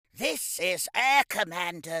This is Air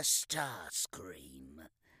Commander Starscream,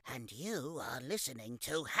 and you are listening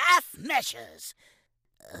to Half Measures.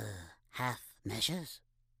 Half Measures?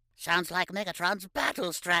 Sounds like Megatron's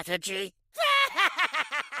battle strategy.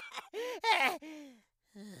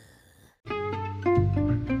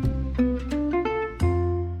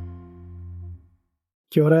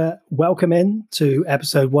 Kia ora. Welcome in to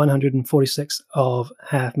episode 146 of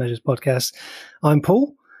Half Measures Podcast. I'm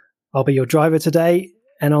Paul. I'll be your driver today,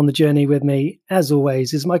 and on the journey with me, as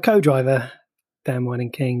always, is my co-driver, Dan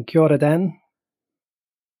Whiting-King. Kia ora, Dan.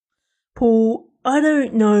 Paul, I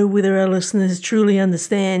don't know whether our listeners truly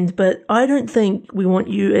understand, but I don't think we want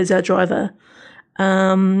you as our driver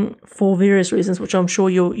for various reasons, which I'm sure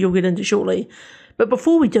you'll get into shortly. But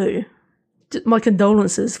before we do, my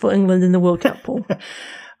condolences for England in the World Cup, Paul.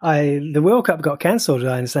 The World Cup got cancelled,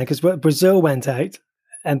 I understand, because Brazil went out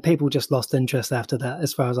and people just lost interest after that,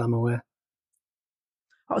 as far as I'm aware.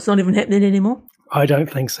 Oh, it's not even happening anymore? I don't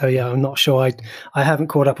think so, yeah. I'm not sure. I haven't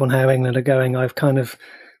caught up on how England are going. I've kind of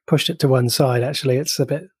pushed it to one side, actually. It's a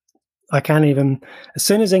bit... I can't even... As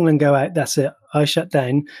soon as England go out, that's it. I shut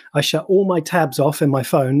down. I shut all my tabs off in my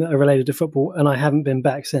phone that are related to football, and I haven't been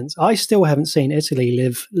back since. I still haven't seen Italy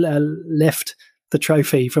lift the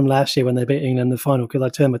trophy from last year when they beat England in the final, because I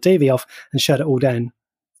turned my TV off and shut it all down.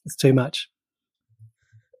 It's too much.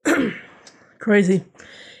 Crazy.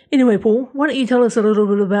 Anyway, Paul, why don't you tell us a little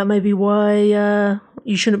bit about maybe why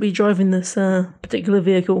you shouldn't be driving this particular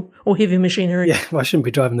vehicle or heavy machinery? Yeah, well, I shouldn't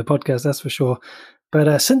be driving the podcast, that's for sure.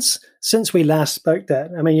 But since we last spoke,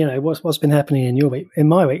 that, I mean, you know, what's been happening in your week? In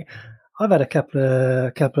my week, I've had a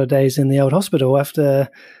couple of days in the old hospital after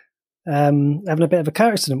having a bit of a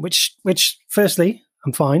car accident. Which, firstly,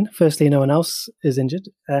 I'm fine. Firstly, no one else is injured,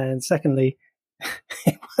 and secondly,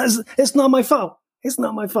 it's not my fault. It's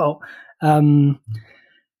not my fault.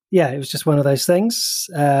 Yeah, it was just one of those things,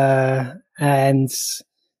 and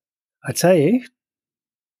I tell you,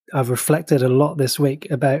 I've reflected a lot this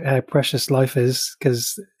week about how precious life is,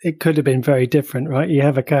 because it could have been very different, right? You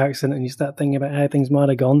have a car accident and you start thinking about how things might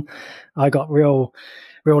have gone. I got real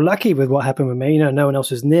lucky with what happened with me. You know, no one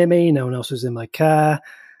else was near me. No one else was in my car.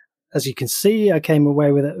 As you can see, I came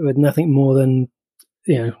away with it with nothing more than,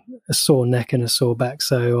 you know, a sore neck and a sore back.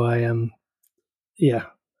 So yeah.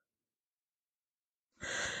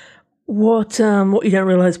 What you don't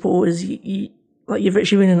realise, Paul, is you've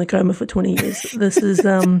actually been in a coma for 20 years. This is...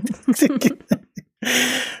 Has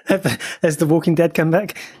The Walking Dead come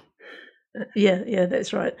back? Yeah,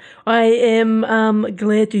 that's right. I am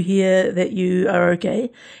glad to hear that you are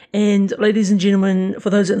okay. And ladies and gentlemen, for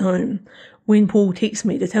those at home, when Paul texted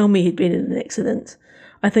me to tell me he'd been in an accident,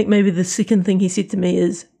 I think maybe the second thing he said to me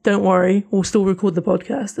is, don't worry, we'll still record the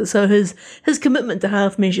podcast. So his commitment to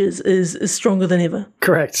Half Measures is stronger than ever.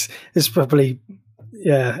 Correct. It's probably,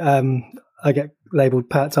 yeah, I get labelled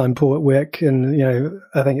part-time Paul at work, and, you know,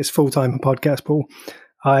 I think it's full-time podcast Paul.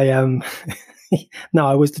 No,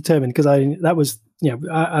 I was determined, because that was, you know,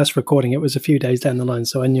 us recording it was a few days down the line,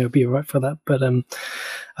 so I knew I'd be all right for that. But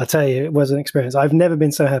I tell you, it was an experience. I've never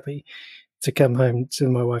been so happy to come home to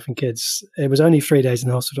my wife and kids. It was only 3 days in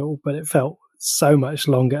the hospital, but it felt so much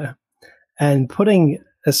longer. And putting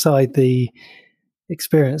aside the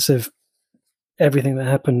experience of everything that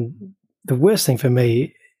happened, the worst thing for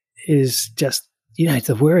me is just, you know,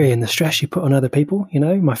 the worry and the stress you put on other people, you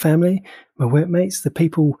know, my family, my workmates, the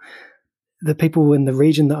people in the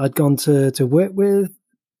region that I'd gone to work with,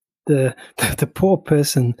 the poor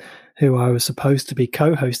person who I was supposed to be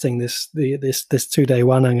co-hosting this 2-day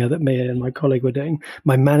wānanga that me and my colleague were doing,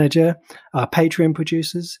 my manager, our Patreon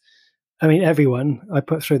producers. I mean, everyone I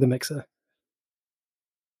put through the mixer.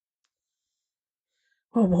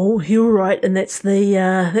 Oh, well, you're right, and that's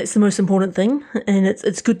the most important thing. And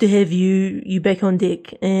it's good to have you back on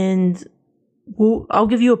deck. And I'll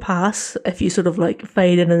give you a pass if you sort of like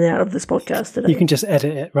fade in and out of this podcast today. You can just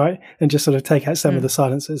edit it, right? And just sort of take out some of the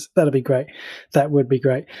silences. That'll be great. That would be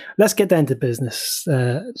great. Let's get down to business,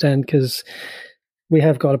 Dan, because we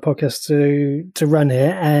have got a podcast to run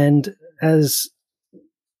here. And as,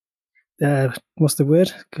 what's the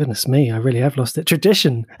word? Goodness me, I really have lost it.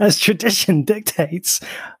 Tradition. As tradition dictates,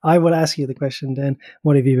 I will ask you the question, Dan.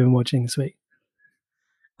 What have you been watching this week?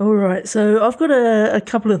 All right, so I've got a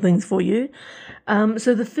couple of things for you.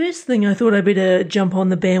 So the first thing I thought I'd better jump on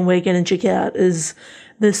the bandwagon and check out is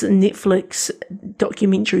this Netflix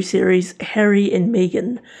documentary series, Harry and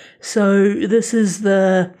Meghan. So this is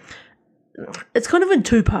it's kind of in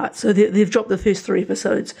two parts. So they've dropped the first 3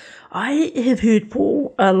 episodes. I have heard,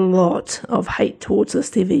 Paul, a lot of hate towards this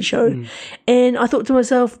TV show. And I thought to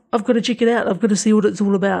myself, I've got to check it out. I've got to see what it's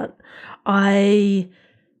all about.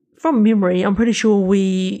 from memory, I'm pretty sure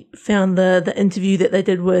we found the interview that they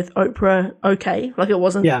did with Oprah okay. Like it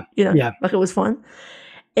wasn't, like it was fun.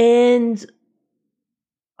 And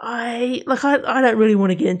I don't really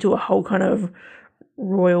want to get into a whole kind of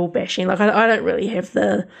royal bashing. Like I don't really have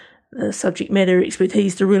the subject matter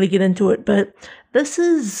expertise to really get into it, but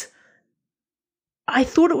I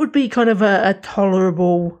thought it would be kind of a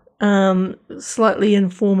tolerable, slightly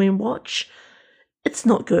informing watch. It's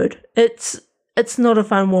not good. It's not a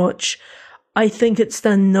fun watch. I think it's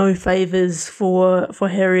done no favours for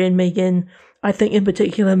Harry and Meghan. I think in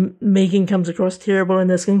particular Meghan comes across terrible in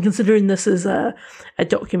this, and considering this is a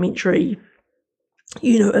documentary,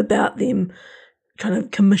 about them, kind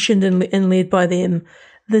of commissioned and led by them,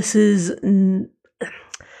 this is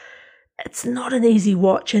it's not an easy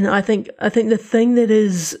watch. And I think the thing that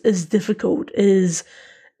is difficult is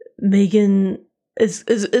Meghan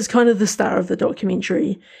is kind of the star of the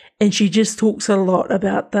documentary, and she just talks a lot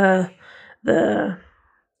about the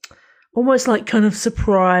almost like kind of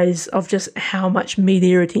surprise of just how much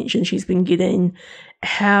media attention she's been getting,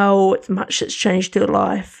 how much it's changed her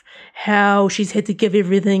life, how she's had to give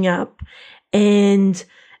everything up. And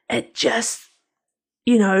it just,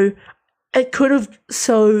 it could have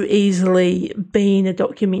so easily been a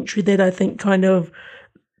documentary that I think kind of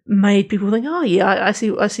made people think, oh yeah, I see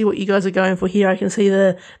what you guys are going for here. I can see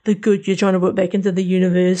the good you're trying to put back into the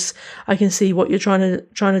universe. I can see what you're trying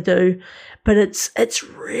to do. But it's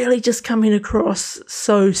really just coming across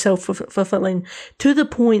so self-fulfilling, to the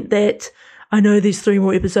point that I know there's 3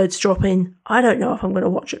 more episodes dropping. I don't know if I'm going to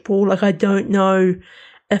watch it, Paul. Like, I don't know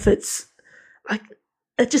if it's like,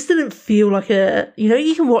 it just didn't feel like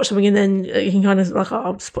you can watch something and then you can kind of like, oh,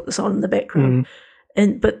 I'll just put this on in the background.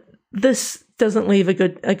 But this doesn't leave a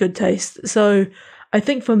good taste. So I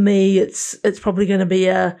think for me, it's probably going to be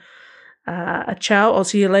a ciao, I'll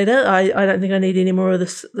see you later. I don't think I need any more of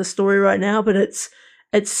the story right now, but it's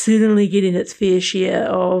certainly getting its fair share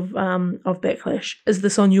of backlash. Is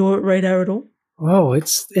this on your radar at all? Oh,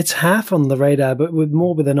 it's half on the radar, but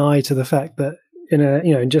with an eye to the fact that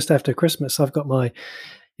just after Christmas, I've got my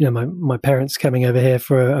parents coming over here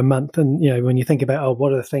for a month, and when you think about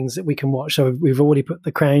what are the things that we can watch, so we've already put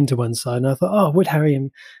The Crown to one side, and I thought, would Harry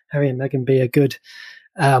and Meghan be a good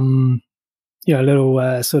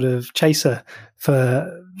little sort of chaser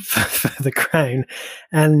for The Crown?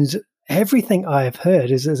 And everything I've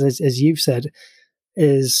heard is, as you've said,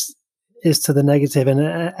 is to the negative,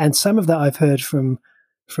 and some of that I've heard from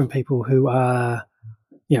people who are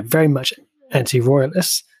very much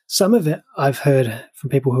anti-royalists. Some of it I've heard from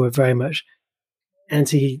people who are very much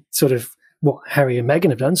anti sort of what Harry and Meghan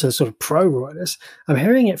have done, so sort of pro-royalists. I'm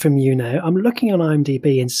hearing it from you now. I'm looking on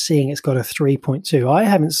IMDb and seeing it's got a 3.2. I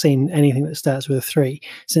haven't seen anything that starts with a 3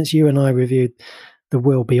 since you and I reviewed the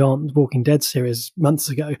Will Beyond Walking Dead series months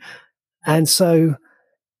ago. And so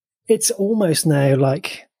it's almost now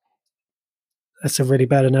like, that's a really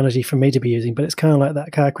bad analogy for me to be using, but it's kind of like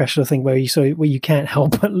that car crash sort of thing where you can't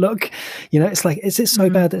help but look. It's like, is it so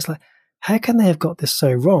bad that it's like, how can they have got this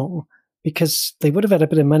so wrong? Because they would have had a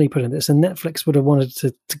bit of money put in this, and Netflix would have wanted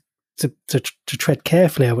to tread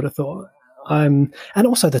carefully, I would have thought. And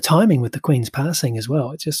also the timing with the Queen's passing as well.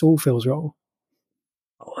 It just all feels wrong.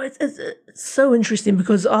 Oh, it's so interesting,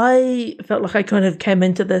 because I felt like I kind of came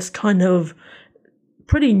into this kind of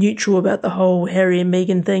pretty neutral about the whole Harry and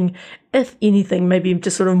Meghan thing. If anything, maybe I'm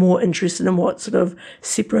just sort of more interested in what sort of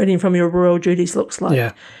separating from your royal duties looks like.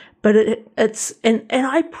 Yeah. But it's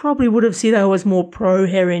I probably would have said I was more pro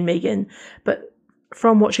Harry and Meghan, but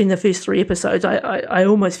from watching the first 3 episodes, I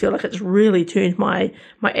almost feel like it's really turned my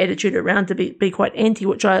attitude around to be quite anti,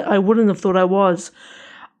 which I wouldn't have thought I was.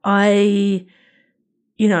 I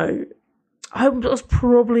was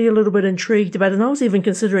probably a little bit intrigued about it, and I was even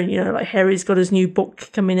considering, like Harry's got his new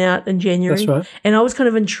book coming out in January. That's right. And I was kind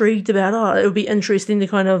of intrigued about, it would be interesting to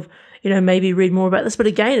kind of, maybe read more about this. But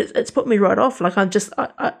again, it's put me right off. Like, I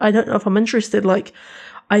don't know if I'm interested. Like,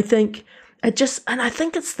 I think and I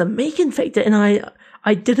think it's the Meghan factor, and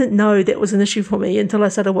I didn't know that was an issue for me until I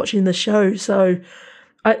started watching the show. So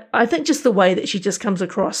I think just the way that she just comes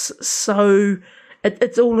across, so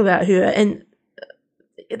it's all about her. And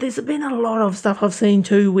there's been a lot of stuff I've seen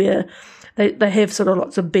too where they have sort of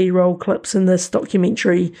lots of B-roll clips in this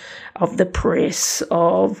documentary of the press,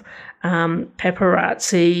 of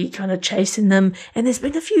paparazzi kind of chasing them. And there's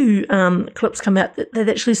been a few clips come out that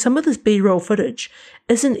actually some of this B-roll footage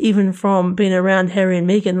isn't even from being around Harry and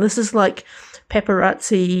Meghan. This is like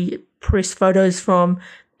paparazzi press photos from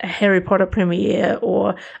a Harry Potter premiere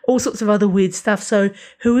or all sorts of other weird stuff. So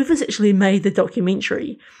whoever's actually made the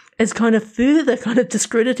documentary is kind of further kind of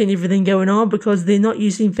discrediting everything going on because they're not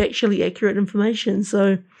using factually accurate information.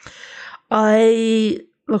 So I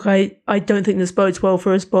don't think this bodes well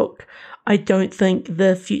for his book. I don't think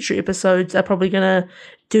the future episodes are probably going to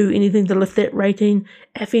do anything to lift that rating.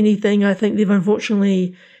 If anything, I think they've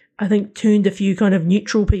unfortunately, turned a few kind of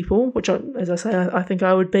neutral people, which, as I say, I think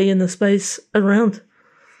I would be in the space around.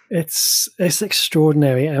 It's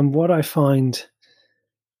extraordinary. And what I find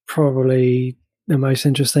probably the most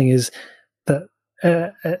interesting is that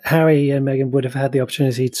Harry and Meghan would have had the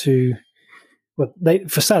opportunity to, well,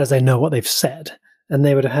 for starters, they know what they've said, and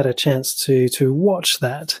they would have had a chance to watch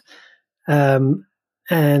that. And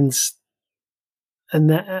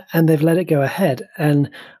they've let it go ahead. And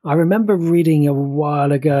I remember reading a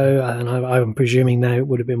while ago, and I'm presuming now it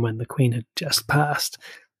would have been when the Queen had just passed,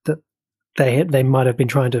 that they might have been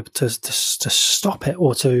trying to stop it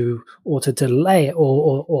or to delay it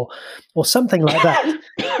or something like that.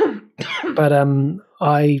 But I'm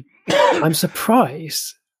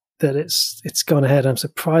surprised that it's gone ahead. I'm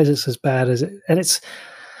surprised it's as bad as it, and it's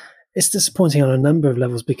disappointing on a number of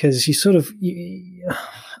levels because you sort of, I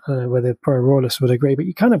don't know whether pro-royalists would agree, but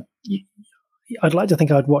I'd like to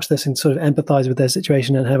think I'd watch this and sort of empathize with their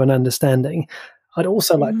situation and have an understanding. I'd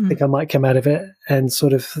also like to think I might come out of it and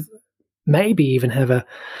sort of maybe even have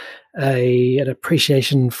an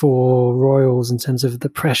appreciation for royals in terms of the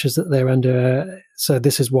pressures that they're under. So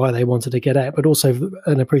this is why they wanted to get out, but also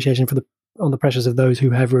an appreciation on the pressures of those who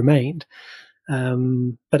have remained.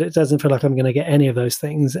 But it doesn't feel like I'm going to get any of those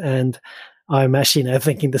things. And I'm actually now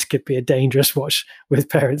thinking this could be a dangerous watch with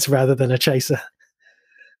parents rather than a chaser.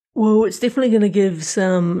 Well, it's definitely going to give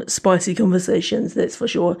some spicy conversations, that's for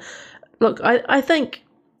sure. Look, I think,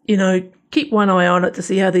 keep one eye on it to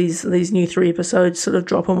see how these new 3 episodes sort of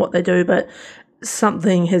drop on what they do, but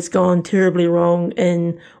something has gone terribly wrong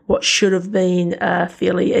in what should have been a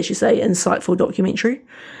fairly, as you say, insightful documentary.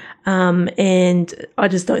 And I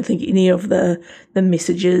just don't think any of the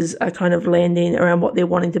messages are kind of landing around what they're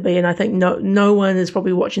wanting to be. And I think no one is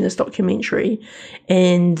probably watching this documentary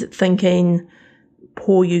and thinking,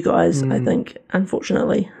 poor you guys, I think,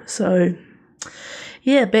 unfortunately. So,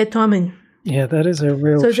 yeah, bad timing. Yeah, that is a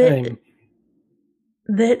real shame.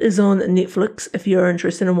 That is on Netflix if you're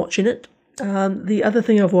interested in watching it. The other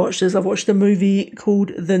thing I've watched is I've watched a movie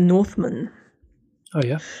called The Northman. Oh,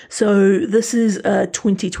 yeah. So this is a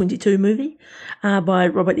 2022 movie by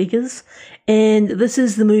Robert Eggers. And this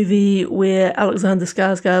is the movie where Alexander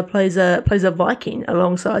Skarsgård plays a Viking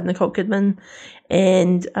alongside Nicole Kidman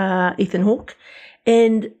and Ethan Hawke.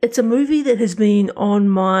 And it's a movie that has been on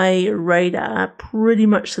my radar pretty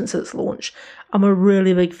much since its launch. I'm a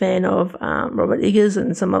really big fan of Robert Eggers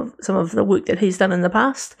and some of the work that he's done in the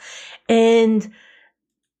past. And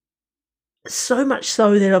so much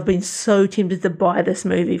so that I've been so tempted to buy this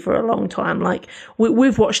movie for a long time. Like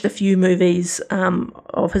we've watched a few movies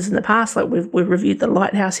of his in the past. Like we've reviewed The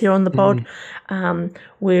Lighthouse here on the pod.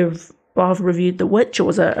 I've reviewed The Witch. It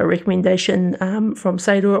was a recommendation from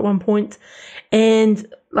Sador at one point, and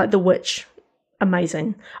like The Witch,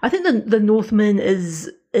 amazing. I think the Northman is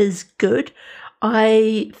good.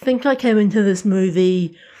 I think I came into this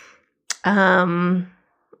movie.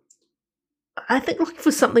 I think looking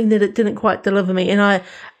for something that it didn't quite deliver me, and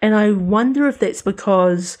I wonder if that's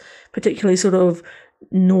because particularly sort of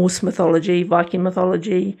Norse mythology, Viking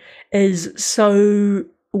mythology, is so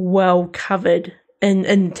well covered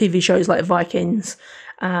in TV shows like Vikings,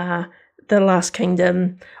 The Last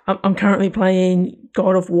Kingdom. I'm currently playing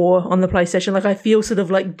God of War on the PlayStation. Like I feel sort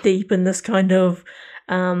of like deep in this kind of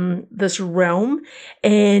this realm,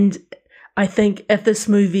 and I think if this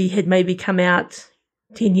movie had maybe come out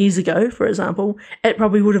 10 years ago, for example, it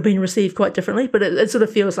probably would have been received quite differently, but it sort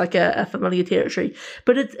of feels like a familiar territory.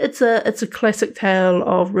 But it's a classic tale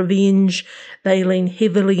of revenge. They lean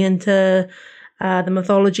heavily into the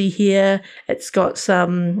mythology here. It's got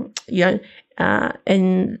some,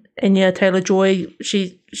 Anya Taylor-Joy.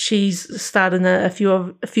 She's starred in a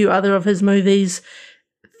few other of his movies.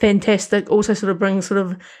 Fantastic. Also sort of brings sort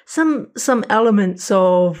of some elements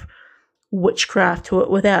of witchcraft to it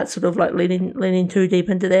without sort of like leaning too deep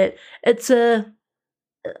into that. It's a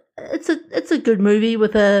good movie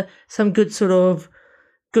with some good sort of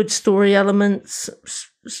good story elements,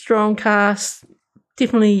 strong cast,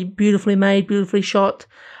 definitely beautifully made, beautifully shot.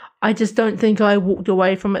 I just don't think I walked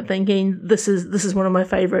away from it thinking this is one of my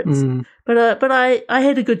favorites. But I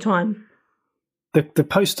had a good time. The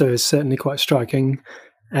poster is certainly quite striking,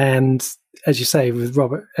 and as you say, with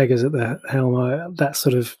Robert Eggers at the helm, that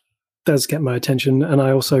sort of does get my attention. And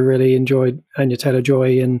I also really enjoyed Anya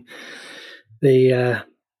Taylor-Joy in the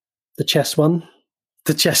chess one.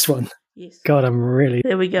 The chess one. Yes. God, I'm really,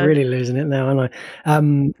 there we go. really losing it now, aren't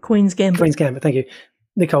I? Queen's Gambit. Queen's Gambit, thank you.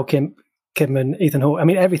 Nicole Kidman, Ethan Hawke. I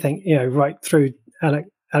mean, everything, right through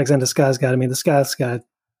Alexander Skarsgård. I mean, the Skarsgård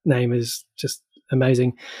name is just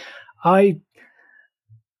amazing. I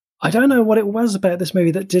don't know what it was about this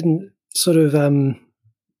movie that didn't sort of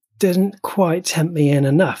didn't quite tempt me in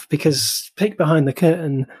enough, because peek behind the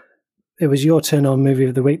curtain, it was your turn on movie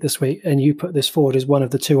of the week this week, and you put this forward as one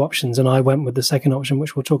of the two options, and I went with the second option,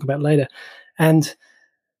 which we'll talk about later. And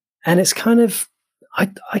it's kind of, I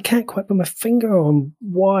can't quite put my finger on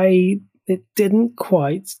why it didn't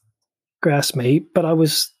quite grasp me, but I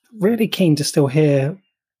was really keen to still hear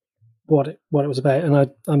what it was about. And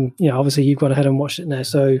I'm obviously you've gone ahead and watched it now,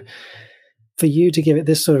 so for you to give it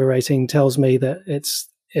this sort of rating tells me that it's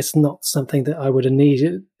not something that I would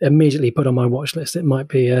immediately put on my watch list. It might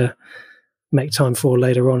be make time for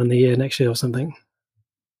later on in the year, next year or something.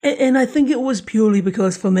 And I think it was purely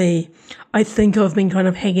because, for me, I think I've been kind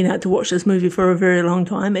of hanging out to watch this movie for a very long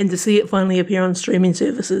time, and to see it finally appear on streaming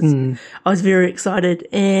services, I was very excited.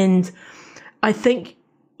 And I think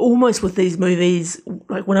almost with these movies,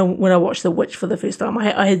 like when I watched The Witch for the first time,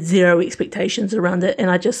 I had zero expectations around it, and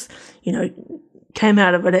I just, came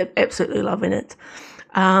out of it absolutely loving it.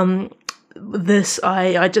 This,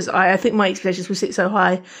 I think my expectations were set so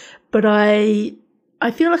high, but I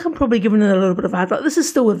feel like I'm probably giving it a little bit of a hard time. This is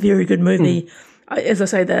still a very good movie. As I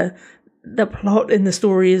say, the plot and the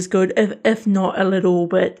story is good, if not a little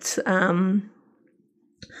bit of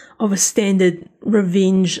a standard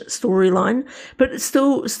revenge storyline. But it's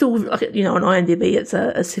still like, on IMDb, it's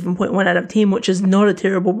a 7.1 out of 10, which is not a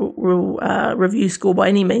terrible review score by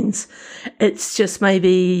any means. It's just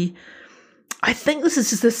maybe, I think this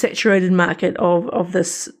is just a saturated market of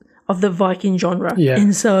the Viking genre. Yeah.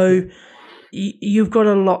 And so you've got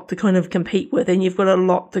a lot to kind of compete with, and you've got a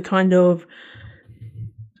lot to kind of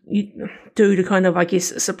do to kind of, I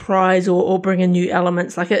guess, surprise or bring in new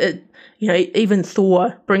elements. Like even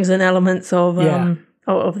Thor brings in elements of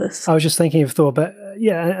this. I was just thinking of Thor, but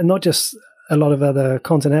and not just a lot of other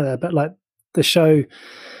content out there, but like the show,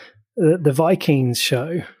 the Vikings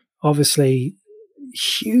show, obviously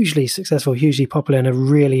hugely successful, hugely popular, and a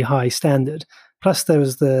really high standard. Plus,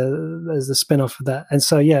 there's the spin-off of that, and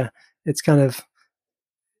so it's kind of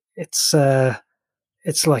it's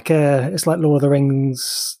like Lord of the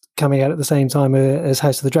Rings coming out at the same time as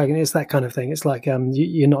House of the Dragon. It's that kind of thing. It's like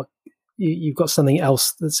you've got something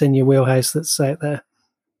else that's in your wheelhouse that's out there.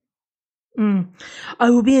 I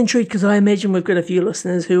will be intrigued, because I imagine we've got a few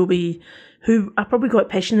listeners who are probably quite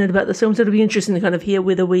passionate about the film, so it'll be interesting to kind of hear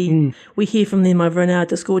whether we hear from them over in our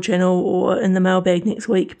Discord channel or in the mailbag next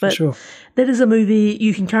week. But sure. That is a movie.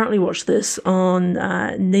 You can currently watch this on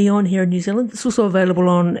Neon here in New Zealand. It's also available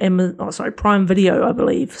on Prime Video, I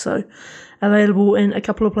believe, so available in a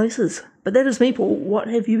couple of places. But that is me, Paul. What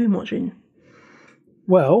have you been watching?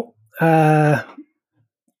 Well, I've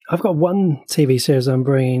got one TV series I'm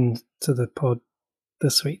bringing to the pod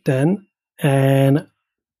this week, Dan, and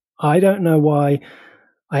I don't know why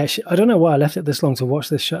I left it this long to watch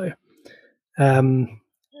this show. And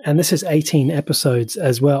this is 18 episodes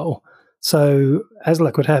as well. So as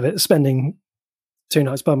luck would have it, spending 2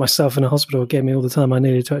 nights by myself in a hospital gave me all the time I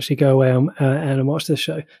needed to actually go away and watch this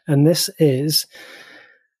show. And this is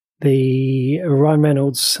the Ryan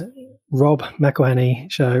Reynolds, Rob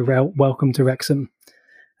McElhenney show, Welcome to Wrexham.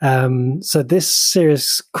 So this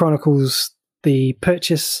series chronicles the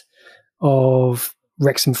purchase of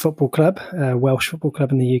Wrexham Football Club, a Welsh football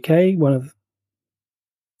club in the UK, one of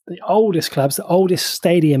the oldest clubs, the oldest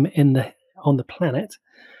stadium on the planet,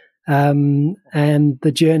 and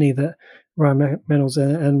the journey that Ryan Reynolds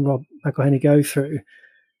and Rob McElhenney go through.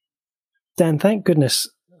 Dan, thank goodness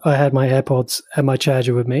I had my AirPods and my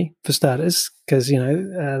charger with me, for starters, because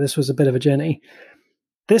this was a bit of a journey.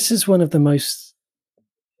 This is one of the most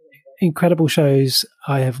incredible shows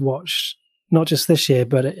I have watched, not just this year,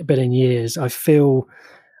 but in years. I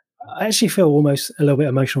actually feel almost a little bit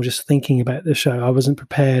emotional just thinking about the show. I wasn't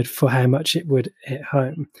prepared for how much it would hit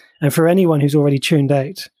home. And for anyone who's already tuned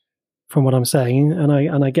out from what I'm saying, and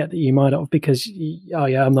I get that you might have, because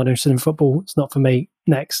I'm not interested in football, it's not for me,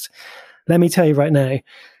 next. Let me tell you right now,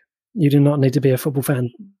 you do not need to be a football fan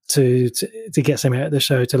to get something out of the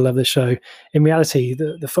show, to love the show. In reality,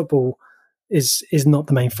 the football is not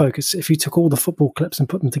the main focus. If you took all the football clips and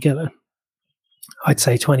put them together, I'd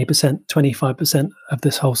say 20%, 25% of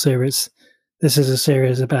this whole series. This is a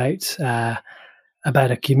series about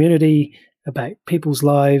a community, about people's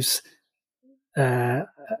lives,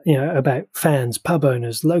 about fans, pub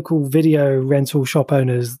owners, local video rental shop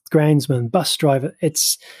owners, groundsmen, bus driver.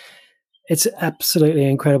 It's absolutely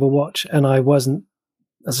incredible watch, and I wasn't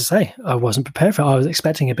as I say, I wasn't prepared for it. I was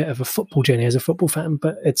expecting a bit of a football journey as a football fan,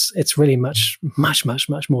 but it's really much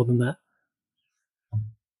more than that.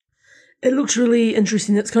 It looks really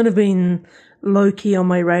interesting. It's kind of been low-key on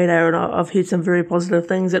my radar, and I've heard some very positive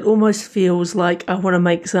things. It almost feels like I want to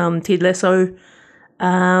make some Ted Lasso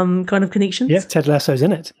kind of connections. Yeah, Ted Lasso's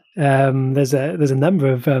in it. There's a number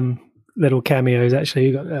of little cameos, actually.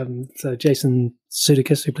 You got so Jason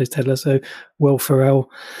Sudeikis, who plays Ted Lasso, Will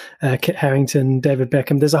Ferrell, Kit Harington, David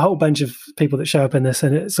Beckham. There's a whole bunch of people that show up in this,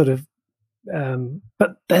 and it's sort of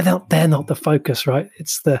but they're not the focus, right?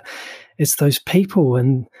 It's those people,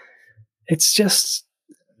 and it's just,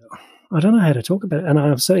 I don't know how to talk about it, and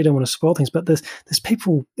I certainly don't want to spoil things, but there's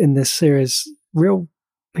people in this series, real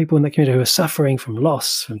people in the community who are suffering from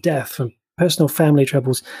loss, from death, from personal family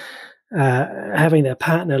troubles, having their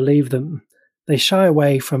partner leave them. They shy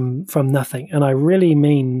away from nothing, and I really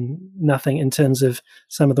mean nothing in terms of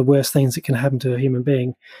some of the worst things that can happen to a human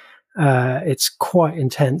being. It's quite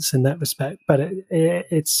intense in that respect, but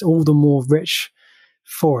it's all the more rich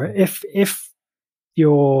for it. If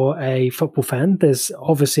you're a football fan, there's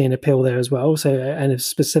obviously an appeal there as well. So, and if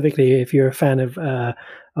specifically if you're a fan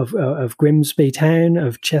of Grimsby Town,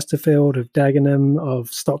 of Chesterfield, of Dagenham, of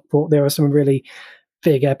Stockport, there are some really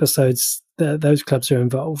big episodes that those clubs are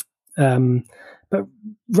involved. But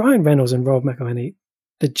Ryan Reynolds and Rob McElhenney,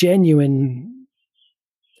 the genuine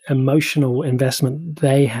emotional investment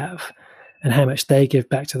they have and how much they give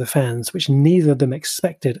back to the fans, which neither of them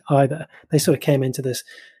expected either. They sort of came into this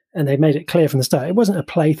and they made it clear from the start. It wasn't a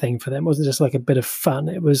plaything for them. It wasn't just like a bit of fun.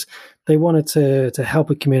 It was, they wanted to help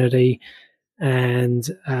a community, and,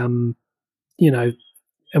 and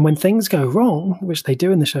when things go wrong, which they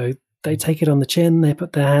do in the show, they take it on the chin. They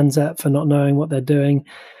put their hands up for not knowing what they're doing.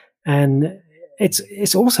 And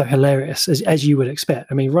it's also hilarious, as you would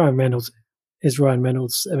expect. I mean, Ryan Reynolds is Ryan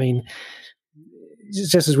Reynolds. I mean,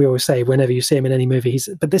 just as we always say, whenever you see him in any movie,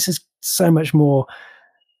 but this is so much more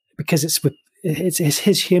because it's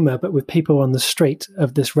his humor, but with people on the street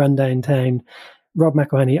of this rundown town. Rob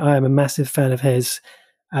McElhenney, I am a massive fan of his.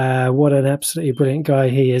 What an absolutely brilliant guy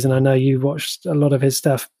he is. And I know you watched a lot of his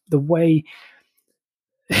stuff. The way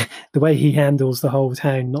he handles the whole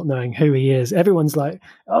town, not knowing who he is. Everyone's like,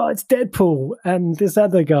 oh, it's Deadpool and this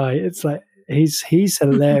other guy. It's like, he's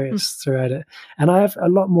hilarious throughout it. And I have a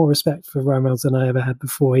lot more respect for Ryan Reynolds than I ever had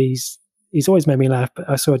before. He's always made me laugh, but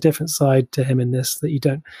I saw a different side to him in this that you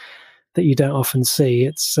don't often see.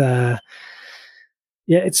 It's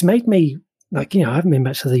it's made me, like, I haven't been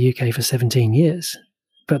back to the UK for 17 years,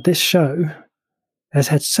 but this show has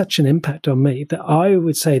had such an impact on me that I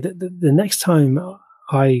would say that the next time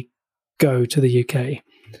I go to the UK,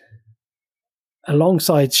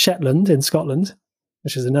 alongside Shetland in Scotland,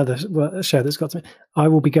 which is another show that's got to me, I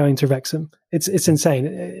will be going to Wrexham. It's insane.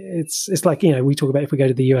 It's like, we talk about if we go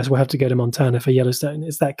to the US, we'll have to go to Montana for Yellowstone.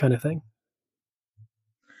 It's that kind of thing.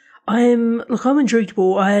 I'm intrigued,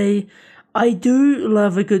 Paul. I do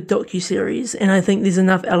love a good docuseries, and I think there's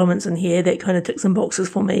enough elements in here that kind of tick some boxes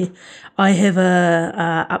for me. I have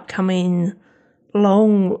a upcoming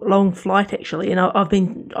long flight, actually, and I've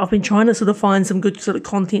been trying to sort of find some good sort of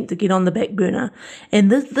content to get on the back burner,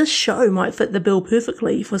 and this show might fit the bill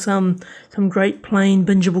perfectly for some great plain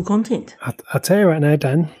bingeable content. I'll tell you right now,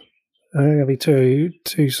 Dan, I'm not going to be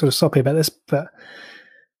too sort of soppy about this, but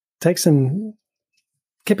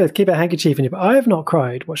keep a handkerchief in you. But I have not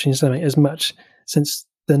cried watching something as much since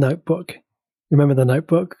The Notebook. Remember The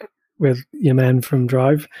Notebook with your man from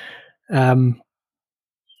Drive?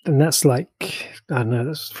 And that's like, I don't know,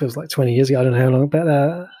 this feels like 20 years ago. I don't know how long.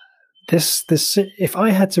 But this, if I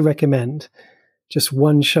had to recommend just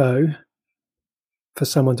one show for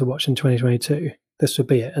someone to watch in 2022, this would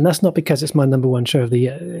be it. And that's not because it's my number one show of the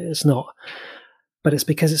year. It's not. But it's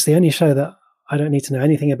because it's the only show that I don't need to know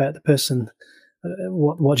anything about the person,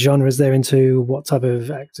 what genres they're into, what type of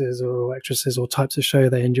actors or actresses or types of show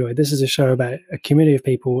they enjoy. This is a show about a community of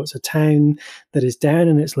people. It's a town that is down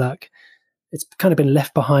in its luck. It's kind of been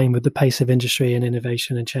left behind with the pace of industry and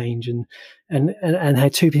innovation and change, and how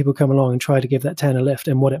two people come along and try to give that town a lift,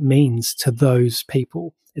 and what it means to those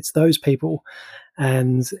people. It's those people.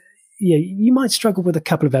 And yeah, you might struggle with a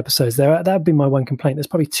couple of episodes there. That would be my one complaint. There's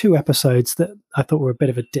probably 2 episodes that I thought were a bit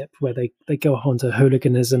of a dip, where they go on to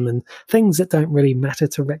hooliganism and things that don't really matter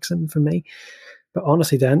to Wrexham for me. But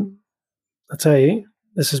honestly, Dan, I'll tell you,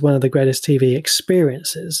 this is one of the greatest TV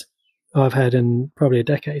experiences I've had in probably a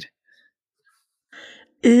decade.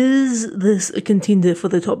 Is this a contender for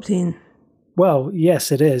the top 10? Well,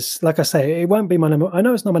 yes, it is. Like I say, it won't be my number. I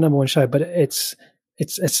know it's not my number one show, but it's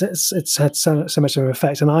had so much of an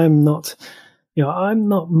effect, and I'm not I'm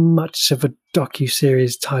not much of a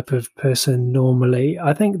docu-series type of person normally.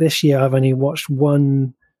 I think this year I've only watched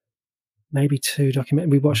one, maybe two documentaries.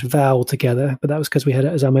 We watched Val together, but that was because we had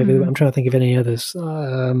it as our movie. I'm trying to think of any others.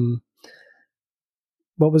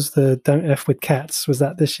 What was the Don't F with Cats? Was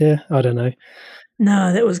that this year? I don't know.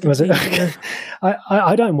 No, that was good. Was it?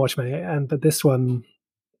 I don't watch many, but this one,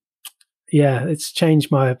 yeah, it's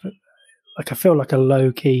changed my. Like, I feel like a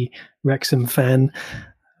low-key Wrexham fan.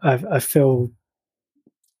 I feel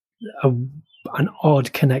an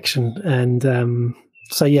odd connection, and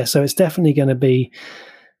so it's definitely going to be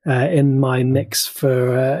in my mix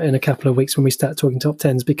for in a couple of weeks when we start talking top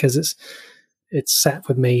tens, because it's sat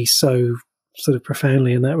with me so sort of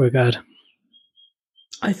profoundly in that regard.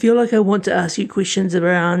 I feel like I want to ask you questions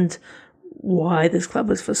around why this club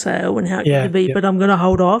is for sale and how it can be, but I'm going to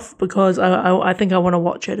hold off because I think I want to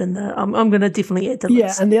watch it, and I'm going to definitely add to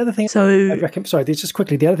this. And the other thing,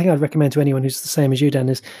 the other thing I'd recommend to anyone who's the same as you, Dan,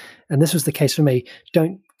 is, and this was the case for me,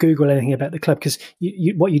 don't Google anything about the club, because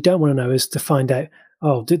what you don't want to know is to find out,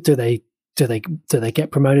 do they get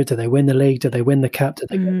promoted? Do they win the league? Do they win the cup? Do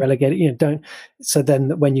they get relegated? Don't. So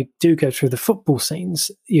then, when you do go through the football scenes,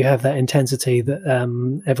 you have that intensity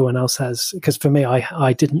that everyone else has. Because for me,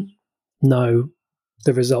 I didn't know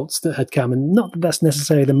the results that had come, and not that that's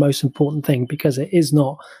necessarily the most important thing, because it is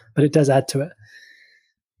not, but it does add to it.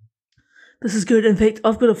 This is good. In fact,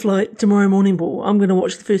 I've got a flight tomorrow morning, Paul. I'm going to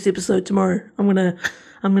watch the first episode tomorrow. I'm going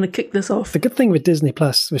to kick this off. The good thing with Disney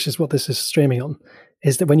Plus, which is what this is streaming on,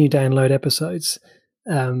 is that when you download episodes,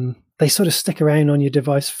 they sort of stick around on your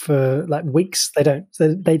device for like weeks. They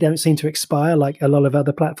don't seem to expire like a lot of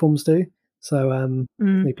other platforms do. So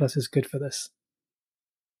Disney Plus is good for this.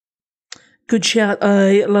 Good shout.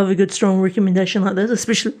 I love a good strong recommendation like this,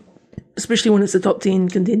 especially when it's a top 10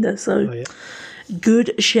 contender. So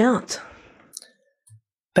good shout.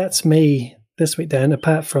 That's me this week, Dan,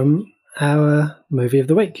 apart from our movie of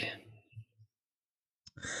the week.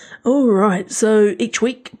 All right, so each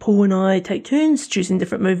week, Paul and I take turns choosing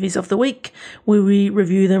different movies of the week, where we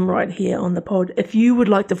review them right here on the pod. If you would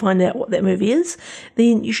like to find out what that movie is,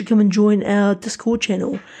 then you should come and join our Discord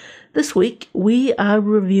channel. This week, we are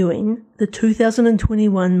reviewing the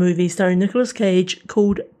 2021 movie starring Nicolas Cage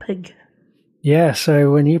called Pig. Yeah,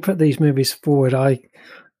 so when you put these movies forward, I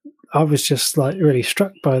was just like really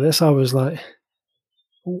struck by this. I was like,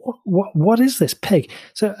 what is this? Pig?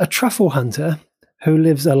 So a truffle hunter who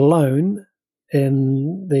lives alone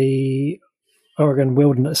in the Oregon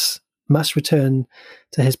wilderness must return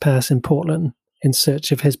to his palace in Portland in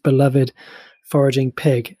search of his beloved foraging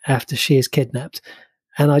pig after she is kidnapped.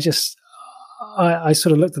 And I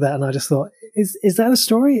sort of looked at that and I just thought, is that a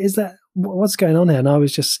story? Is that what's going on here? And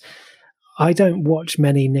I don't watch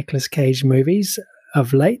many Nicolas Cage movies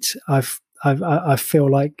of late. I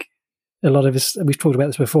feel like a lot of his, we've talked about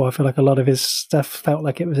this before, I feel like a lot of his stuff felt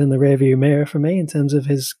like it was in the rearview mirror for me in terms of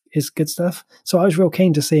his good stuff. So I was real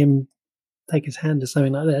keen to see him take his hand to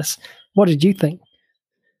something like this. What did you think?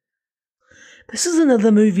 This is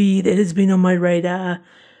another movie that has been on my radar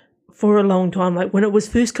for a long time. Like when it was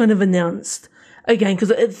first kind of announced, again,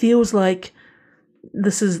 because it feels like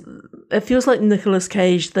Nicolas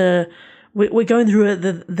Cage, we're going through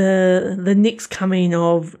the next coming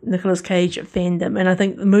of Nicolas Cage fandom, and I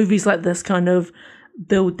think movies like this kind of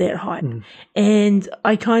build that hype. And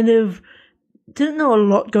I kind of didn't know a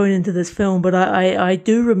lot going into this film, but I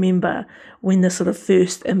do remember when the sort of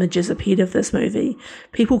first images appeared of this movie,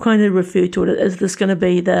 people kind of referred to it as this going to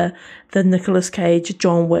be the Nicolas Cage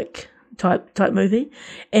John Wick type movie,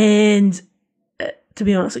 and to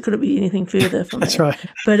be honest, it couldn't be anything further from That's that. Right.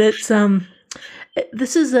 But it's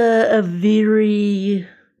this is a very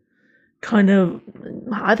kind of,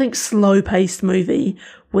 I think, slow-paced movie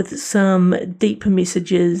with some deep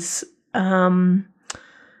messages.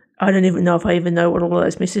 I don't even know if I even know what all of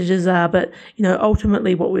those messages are, but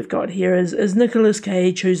ultimately what we've got here is Nicolas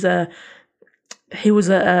Cage, he was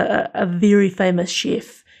a very famous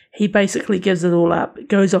chef. He basically gives it all up,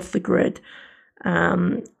 goes off the grid,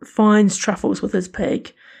 finds truffles with his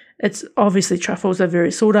pig. It's obviously truffles are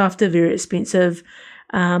very sought after, very expensive.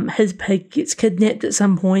 His pig gets kidnapped at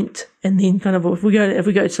some point, and then kind of if we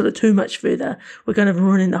go sort of too much further, we're kind of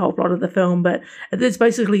ruining the whole plot of the film. But it's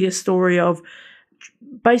basically a story of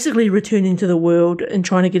basically returning to the world and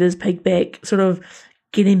trying to get his pig back, sort of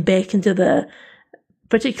getting back into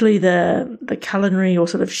particularly the culinary or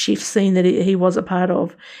sort of chef scene that he was a part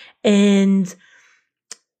of. And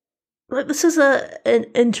like, this is an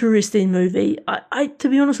interesting movie. I to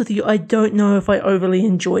be honest with you, I don't know if I overly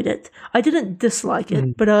enjoyed it. I didn't dislike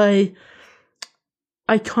it, but I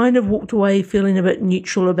kind of walked away feeling a bit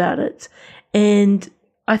neutral about it. And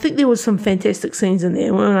I think there was some fantastic scenes in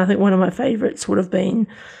there. And I think one of my favourites would have been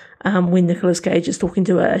when Nicolas Cage is talking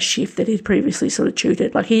to a chef that he'd previously sort of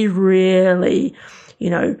tutored. Like, he really,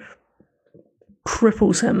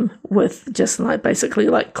 cripples him with just like basically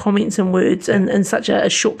like comments and words in such a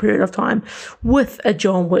short period of time, with a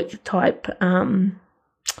John Wick type, sort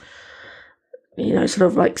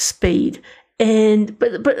of like speed. And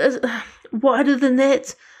but wider than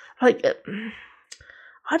that, like,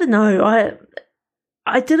 I don't know,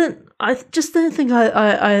 I just didn't think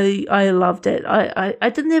I loved it. I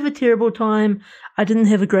didn't have a terrible time. I didn't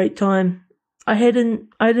have a great time. I had an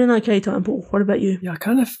okay time, Paul. What about you? Yeah, I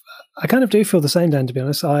kind of do feel the same, Dan, to be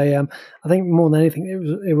honest. I think more than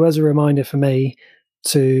anything, it was a reminder for me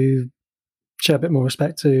to show a bit more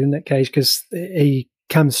respect to Nick Cage, because he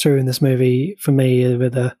comes through in this movie for me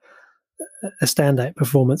with a standout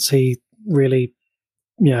performance. He really,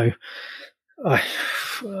 I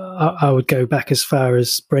would go back as far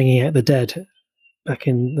as Bringing Out the Dead back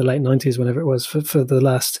in the late 90s, whenever it was, for the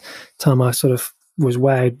last time I sort of was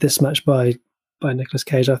wowed this much by Nicolas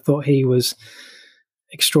Cage. I thought he was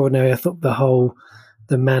extraordinary. I thought the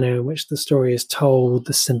manner in which the story is told,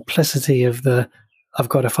 the simplicity of I've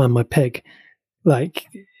got to find my pig, like,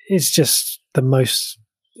 it's just the most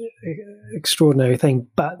extraordinary thing.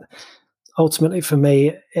 But ultimately for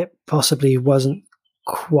me, it possibly wasn't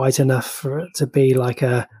quite enough for it to be like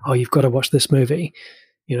you've got to watch this movie,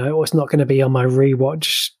 or it's not going to be on my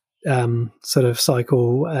rewatch sort of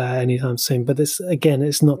cycle anytime soon. But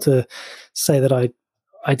it's not to say that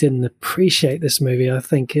I didn't appreciate this movie. I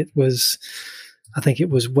think it was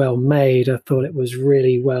well made. I thought it was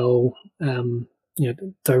really well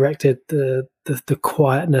directed. The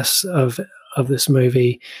quietness of this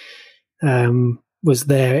movie was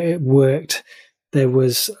there. It worked. There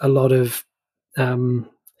was a lot of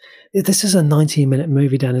this is a 90-minute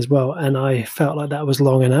movie, Dan, as well, and I felt like that was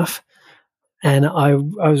long enough. And I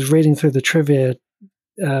was reading through the trivia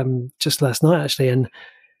just last night, actually, and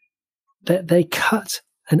they cut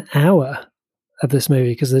an hour of this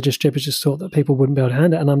movie because the distributors thought that people wouldn't be able to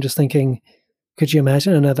handle it. And I'm just thinking, could you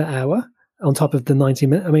imagine another hour on top of the 90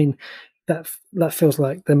 minutes? I mean, that feels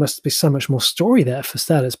like there must be so much more story there for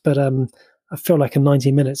starters. But I feel like a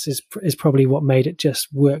 90 minutes is probably what made it just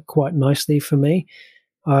work quite nicely for me.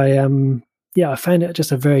 I found it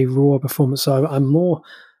just a very raw performance. So I'm more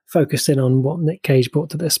focused in on what Nick Cage brought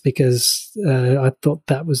to this, because I thought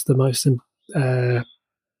that was the most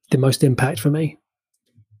impact for me.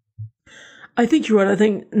 I think you're right. I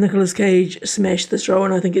think Nicolas Cage smashed this role,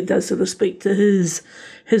 and I think it does sort of speak to his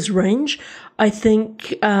range. I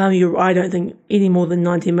think you're right. I don't think any more than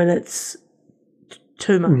 90 minutes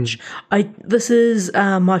too much. This is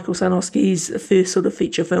Michael Sarnowski's first sort of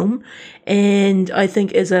feature film, and I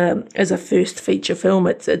think as a first feature film,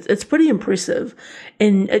 it's pretty impressive,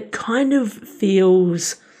 and it kind of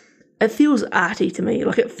feels arty to me.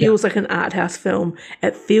 Like, it feels like an art house film.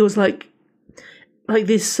 It feels like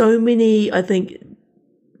there's so many, I think,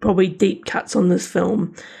 probably deep cuts on this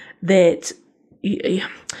film that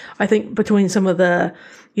I think between some of the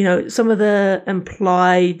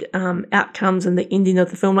implied outcomes and the ending of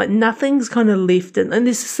the film, like, nothing's kind of left in. And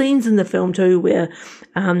there's scenes in the film too where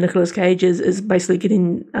Nicolas Cage is basically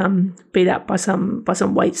getting beat up by some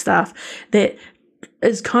wait staff that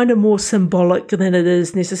is kind of more symbolic than it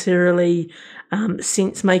is necessarily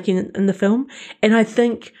sense making in the film. And I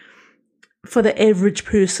think for the average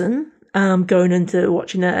person going into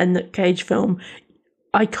watching a Nick Cage film,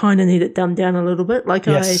 I kind of need it dumbed down a little bit. Like,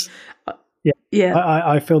 yes.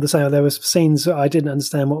 I feel the same. There was scenes I didn't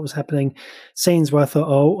understand what was happening. Scenes where I thought,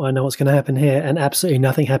 oh, I know what's going to happen here, and absolutely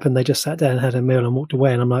nothing happened. They just sat down and had a meal and walked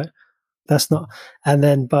away. And I'm like, that's not. And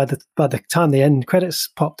then by the time the end credits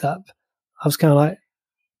popped up, I was kind of like,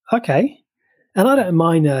 okay. And I don't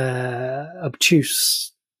mind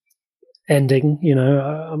obtuse ending,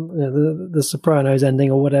 the Sopranos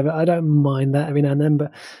ending or whatever. I don't mind that every now and then,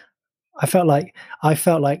 but I felt like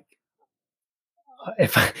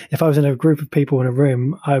if I was in a group of people in a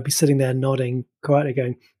room, I would be sitting there nodding quietly,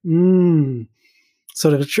 going,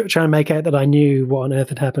 sort of trying to make out that I knew what on earth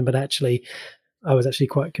had happened, but actually, I was actually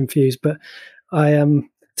quite confused. But I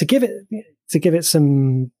to give it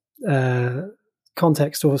some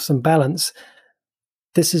context or some balance.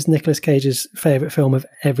 This is Nicolas Cage's favorite film of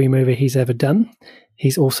every movie he's ever done.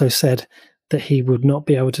 He's also said that he would not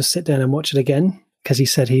be able to sit down and watch it again, because he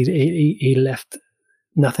said he left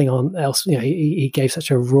nothing on else. He gave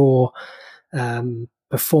such a raw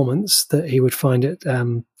performance that he would find it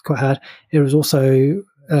quite hard. It was also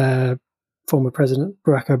former President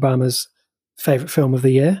Barack Obama's favorite film of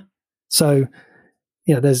the year. So,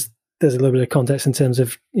 there's there's a little bit of context in terms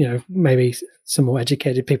of, maybe some more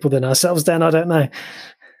educated people than ourselves, Dan. I don't know.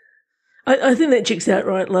 I think that checks out,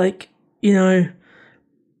 right? Like, I'm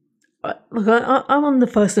on the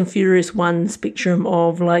Fast and Furious 1 spectrum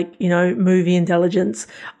of, like, movie intelligence.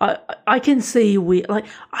 I can see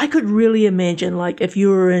I could really imagine, like, if you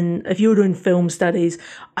were doing film studies,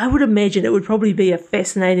 I would imagine it would probably be a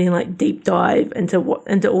fascinating, like, deep dive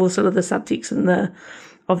into all sort of the subtext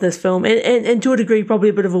of this film, and to a degree probably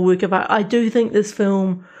a bit of a work of art. I do think this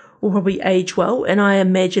film will probably age well, and I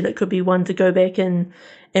imagine it could be one to go back and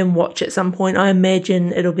watch at some point. I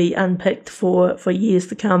imagine it'll be unpicked for years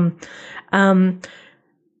to come. Again,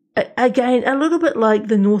 a little bit like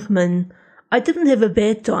The Northman, I didn't have a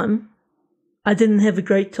bad time. I didn't have a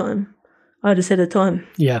great time. I just had a time.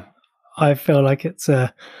 Yeah, I feel like it's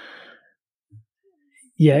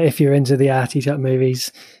if you're into the arty type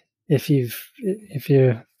movies, if you're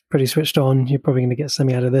pretty switched on, you're probably going to get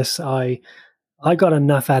something out of this. I got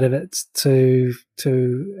enough out of it to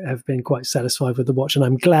have been quite satisfied with the watch, and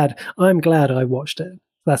I'm glad I watched it.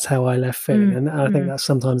 That's how I left feeling, and I think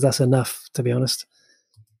sometimes that's enough, to be honest.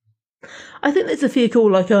 I think that's a fair call.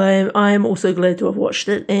 Like, I am also glad to have watched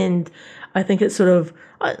it, and I think it's sort of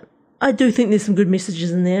I do think there's some good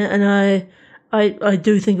messages in there, and I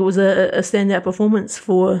do think it was a standout performance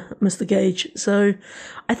for Mr. Gage. So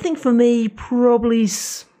I think for me, probably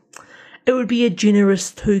it would be a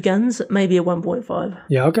generous 2 guns, maybe a 1.5.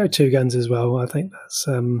 Yeah, I'll go 2 guns as well. I think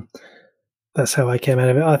that's how I came out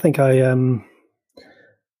of it. I think I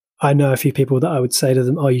know a few people that I would say to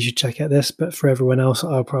them, "Oh, you should check out this," but for everyone else,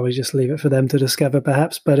 I'll probably just leave it for them to discover,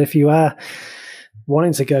 perhaps. But if you are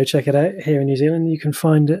wanting to go check it out here in New Zealand, you can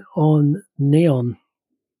find it on Neon.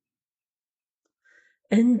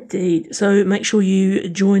 Indeed. So make sure you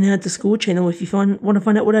join our Discord channel if you want to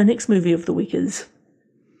find out what our next movie of the week is.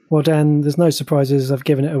 Well, Dan, there's no surprises. I've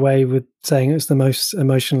given it away with saying it's the most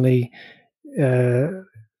emotionally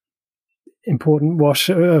important wash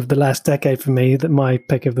of the last decade for me, that my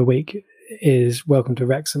pick of the week is Welcome to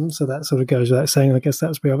Wrexham. So that sort of goes without saying. I guess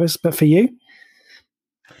that's pretty obvious. But for you?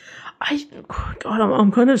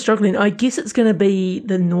 I'm kind of struggling. I guess it's going to be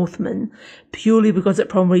The Northman, purely because it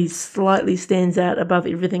probably slightly stands out above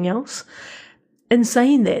everything else. In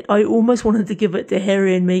saying that, I almost wanted to give it to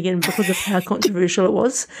Harry and Meghan because of how controversial it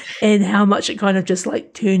was and how much it kind of just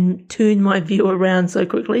like turned my view around so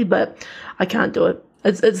quickly, but I can't do it.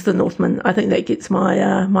 It's The Northman. I think that gets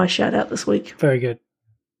my my shout out this week. Very good.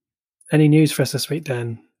 Any news for us this week,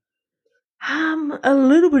 Dan? A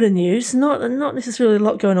little bit of news, not necessarily a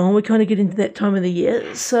lot going on. We kind of get into that time of the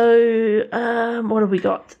year. So, what have we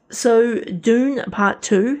got? So, Dune Part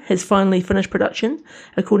 2 has finally finished production,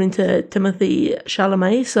 according to Timothy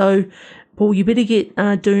Chalamet. So, Paul, you better get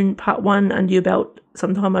Dune Part 1 under your belt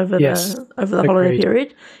sometime over the holiday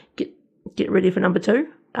period. Get ready for number 2.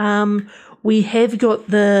 We have got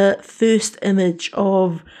the first image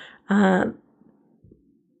of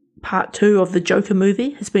Part 2 of the Joker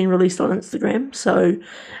movie has been released on Instagram. So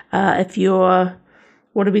if you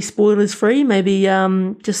want to be spoilers free, maybe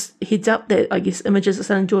just heads up that I guess images are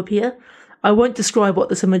starting to appear. I won't describe what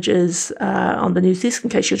this image is on the news desk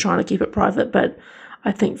in case you're trying to keep it private, but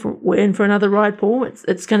I think we're in for another ride, Paul.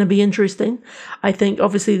 It's going to be interesting. I think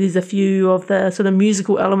obviously there's a few of the sort of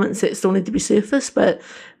musical elements that still need to be surfaced, but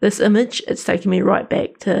this image, it's taken me right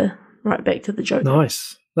back to the Joker.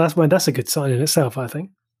 Nice. That's a good sign in itself, I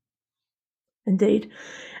think. Indeed.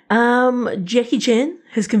 Jackie Chan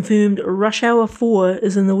has confirmed Rush Hour 4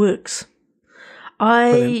 is in the works.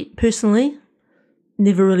 I personally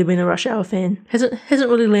never really been a Rush Hour fan. Hasn't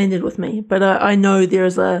really landed with me, but I know there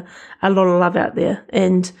is a lot of love out there.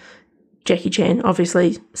 And Jackie Chan,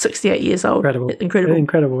 obviously 68 years old.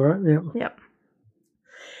 Incredible, right? Yeah. Yep.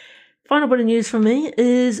 Final bit of news from me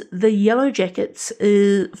is the Yellow Jackets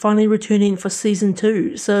is finally returning for season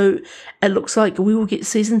 2. So it looks like we will get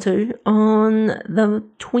season 2 on the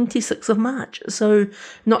 26th of March. So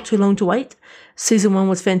not too long to wait. Season 1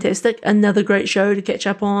 was fantastic. Another great show to catch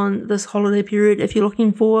up on this holiday period if you're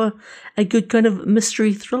looking for a good kind of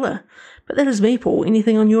mystery thriller. But that is me, Paul.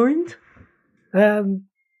 Anything on your end?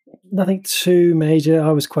 Nothing too major.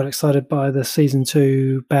 I was quite excited by the season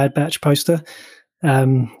 2 Bad Batch poster.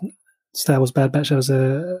 Star Wars Bad Batch was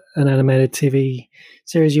an animated TV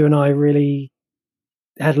series you and I really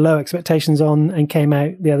had low expectations on and came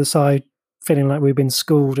out the other side feeling like we've been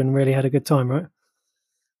schooled and really had a good time, right?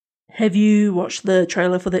 Have you watched the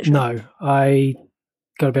trailer for that show? No, I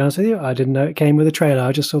got to be honest with you, I didn't know it came with a trailer.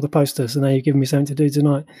 I just saw the poster, so now you've given me something to do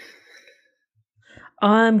tonight.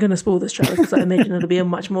 I'm going to spoil this trailer because I imagine it'll be a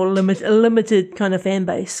much more limited kind of fan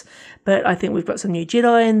base. But I think we've got some new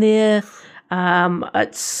Jedi in there.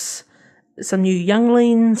 some new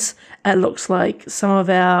younglings. It looks like some of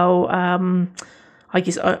our, I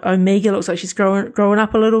guess Omega looks like she's growing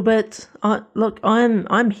up a little bit.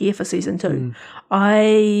 I'm here for season 2.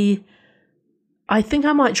 I think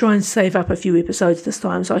I might try and save up a few episodes this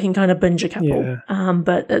time so I can kind of binge a couple. Yeah.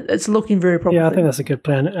 But it's looking very promising. Yeah, I think that's a good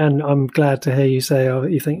plan. And I'm glad to hear you say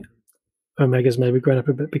you think Omega's maybe grown up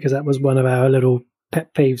a bit, because that was one of our little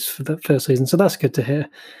pet peeves for the first season. So that's good to hear.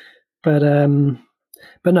 But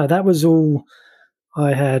no, that was all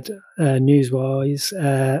I had news-wise.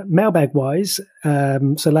 Mailbag-wise,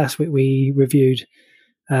 so last week we reviewed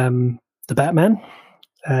The Batman.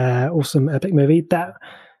 Awesome epic movie.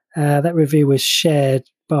 That review was shared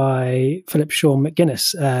by Philip Sean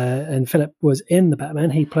McGuinness, and Philip was in The Batman.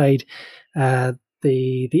 He played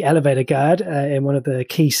the elevator guard in one of the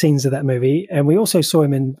key scenes of that movie, and we also saw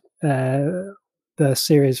him in the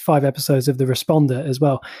series 5 episodes of The Responder as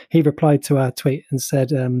well. He replied to our tweet and said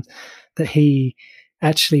that he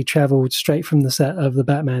actually travelled straight from the set of The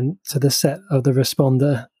Batman to the set of The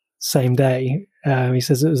Responder same day. He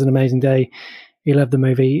says it was an amazing day. He loved the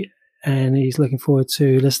movie, and he's looking forward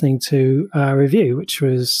to listening to our review, which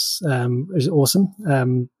was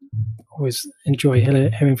awesome. Always enjoy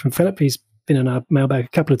hearing from Philip. He's been in our mailbag a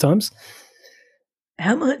couple of times.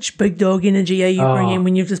 How much big dog energy are you bringing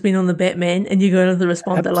when you've just been on The Batman and you go to The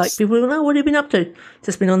Responder? Like, people will know, what have you been up to?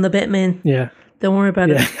 Just been on The Batman. Yeah. Don't worry about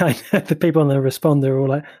it. I know the people on The Responder are all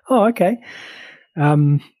like, oh, okay.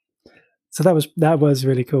 So that was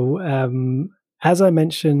really cool. As I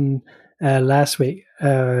mentioned last week,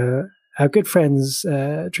 our good friends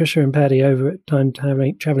Trisha and Paddy over at Time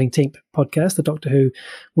Traveling Team podcast, the Doctor Who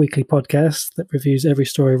weekly podcast that reviews every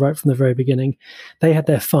story right from the very beginning, they had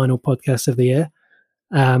their final podcast of the year,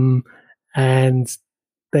 and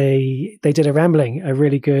they did a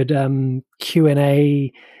really good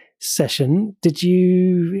Q&A session. Have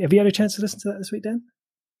you had a chance to listen to that this week, Dan?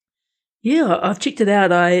 Yeah, I've checked it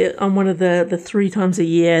out. I'm one of the 3 times a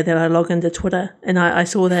year that I log into Twitter, and I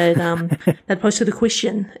saw that they'd posted a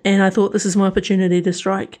question, and I thought this is my opportunity to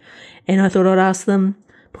strike. And I thought I'd ask them,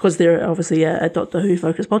 because they're obviously a Doctor Who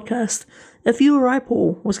focused podcast, if you or I,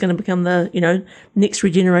 Paul, was going to become the next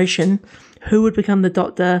regeneration, who would become the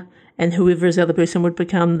Doctor, and whoever is the other person would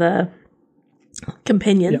become the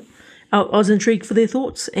companion. Yep. I was intrigued for their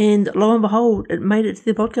thoughts, and lo and behold, it made it to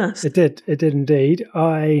the podcast. It did indeed.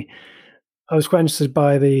 I was quite interested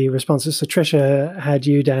by the responses. So Trisha had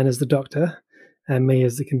you, Dan, as the Doctor and me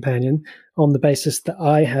as the companion, on the basis that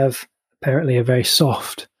I have apparently a very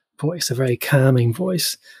soft voice, a very calming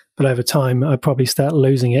voice. But over time, I'd probably start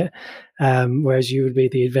losing it, whereas you would be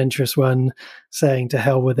the adventurous one saying, to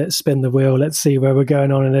hell with it, spin the wheel, let's see where we're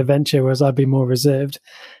going on an adventure, whereas I'd be more reserved.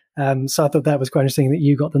 So I thought that was quite interesting that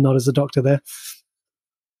you got the nod as the Doctor there.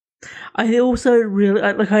 I also really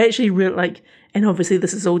and obviously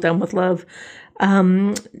this is all done with love.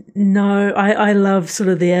 I love sort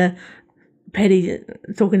of their Paddy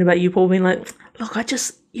talking about you, Paul, being like, look, I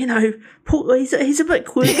just, Paul, he's a bit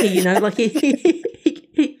quirky, like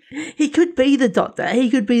he could be the Doctor, he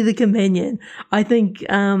could be the companion. I think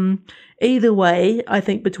either way, I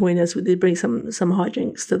think between us we did bring some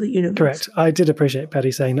hijinks to the universe. Correct. I did appreciate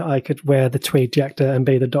Paddy saying that I could wear the tweed jacket and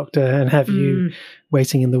be the Doctor and have you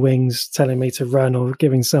waiting in the wings telling me to run or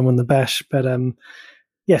giving someone the bash. But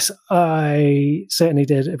yes, I certainly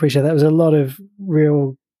did appreciate that. There was a lot of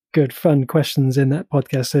real good, fun questions in that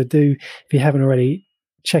podcast. So do, if you haven't already,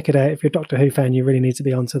 check it out. If you're a Doctor Who fan, you really need to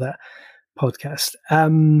be onto that podcast.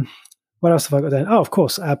 What else have I got down? Oh, of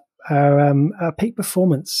course, our peak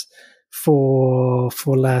performance for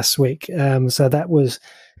last week. So that was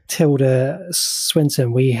Tilda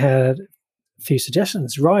Swinton. We had a few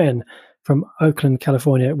suggestions. Ryan from Oakland,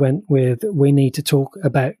 California went with "We Need to Talk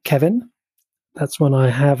About Kevin." That's one I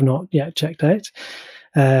have not yet checked out.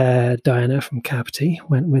 Diana from Kapiti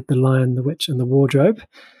went with "The Lion, the Witch, and the Wardrobe."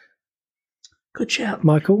 Good shout.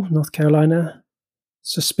 Michael, North Carolina.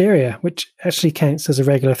 Suspiria, which actually counts as a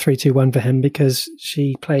regular 3-2-1 for him because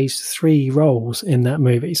she plays 3 roles in that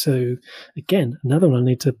movie. So again, another one I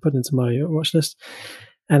need to put into my watch list.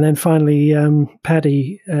 And then finally,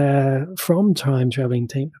 Paddy from Time Traveling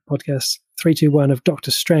Team podcast, 3-2-1 of Doctor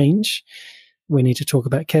Strange. We Need to Talk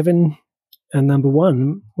About Kevin. And number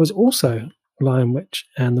 1 was also Lion, Witch,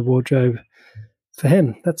 and the Wardrobe for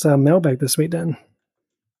him. That's our mailbag this week, Dan.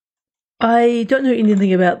 I don't know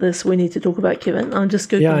anything about this. We Need to Talk About Kevin. I'm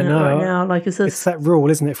just Googling it right now. Like, is this... It's that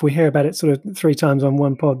rule, isn't it? If we hear about it sort of 3 times on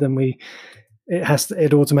one pod, then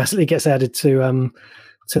it automatically gets added to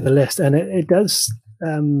the list, and it does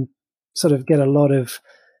sort of get a lot of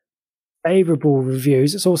favourable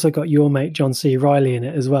reviews. It's also got your mate John C. Reilly in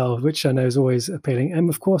it as well, which I know is always appealing. And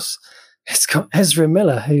of course, It's got Ezra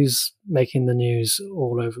Miller, who's making the news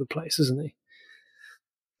all over the place, isn't he?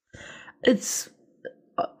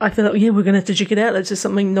 I feel like, we're going to have to check it out. It's just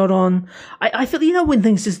something not on. I feel, when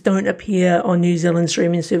things just don't appear on New Zealand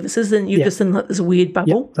streaming services, then you're just in like this weird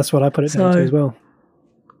bubble. Yep, that's what I put it down to as well.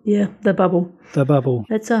 Yeah, the bubble. The bubble.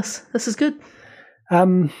 That's us. This is good.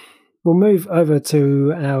 We'll move over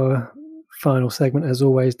to our final segment, as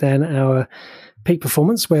always, Dan, our peak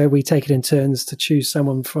performance, where we take it in turns to choose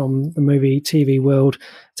someone from the movie TV world,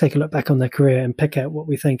 take a look back on their career and pick out what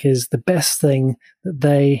we think is the best thing that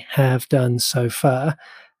they have done so far.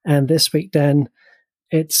 And this week, Dan,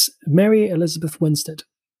 it's Mary Elizabeth Winstead.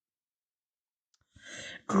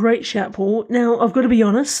 Great shout, Paul. Now, I've got to be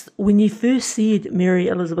honest, when you first said Mary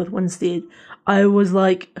Elizabeth Winstead, I was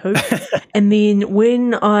like, who? And then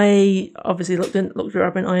when I obviously looked her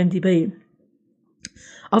up in IMDb,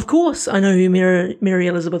 of course I know who Mary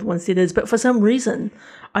Elizabeth Winstead is, but for some reason,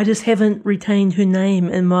 I just haven't retained her name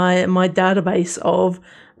in my database of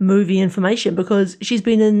movie information, because she's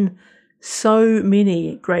been in so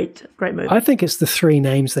many great movies. I think it's the three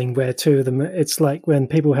names thing, where two of them, it's like when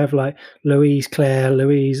people have like Louise, Claire,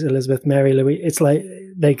 Louise, Elizabeth, Mary, Louise, it's like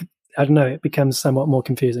I don't know, it becomes somewhat more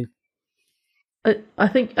confusing. I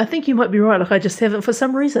think you might be right. Like, I just haven't, for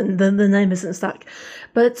some reason, the name isn't stuck.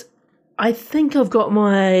 But I think I've got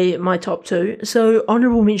my top two. So,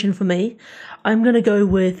 honourable mention for me, I'm going to go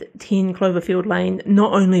with 10 Cloverfield Lane,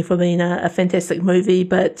 not only for being a fantastic movie,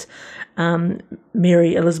 but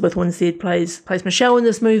Mary Elizabeth Winstead plays Michelle in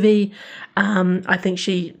this movie. I think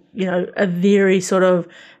she, a very sort of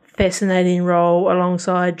fascinating role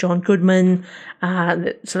alongside John Goodman,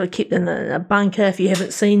 that sort of kept in a bunker. If you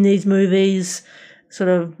haven't seen these movies, sort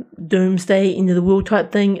of doomsday, end of the world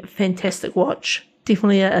type thing, fantastic watch.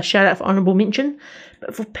 Definitely a shout out for honourable mention.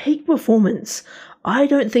 But for peak performance, I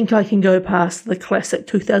don't think I can go past the classic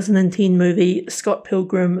 2010 movie Scott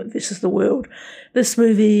Pilgrim vs. the World. This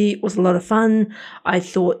movie was a lot of fun. I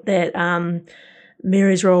thought that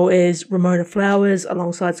Mary's role as Ramona Flowers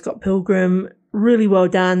alongside Scott Pilgrim, really well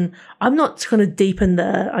done. I'm not kind of deep in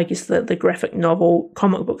the graphic novel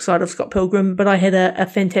comic book side of Scott Pilgrim, but I had a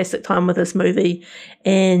fantastic time with this movie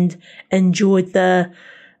and enjoyed the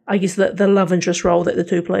love interest role that the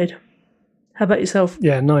two played. How about yourself?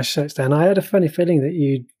 Yeah, nice shout, Dan. I had a funny feeling that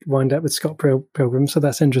you'd wind up with Scott Pilgrim, so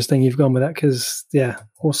that's interesting you've gone with that, because, yeah,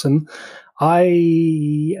 awesome.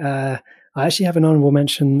 I actually have an honourable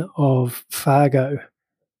mention of Fargo,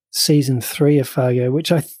 season 3 of Fargo,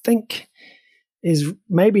 which I think is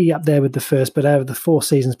maybe up there with the first, but out of the 4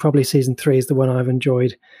 seasons, probably season 3 is the one I've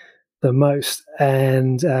enjoyed the most.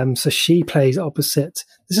 And so she plays opposite.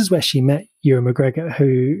 This is where she met Ewan McGregor,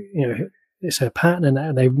 who, is her partner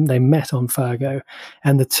now. They met on Fargo,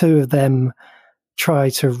 and the two of them try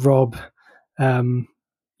to rob Ewan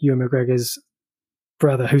McGregor's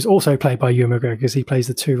brother, who's also played by Ewan McGregor, because he plays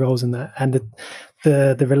the two roles in that. And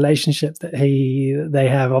the relationship that they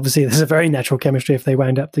have, obviously there's a very natural chemistry if they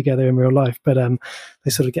wound up together in real life, but they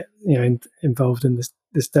sort of get involved in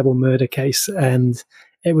this double murder case, and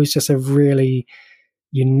it was just a really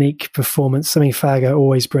unique performance. I mean, Fargo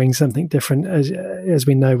always brings something different, as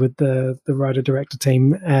we know, with the writer-director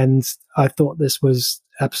team, and I thought this was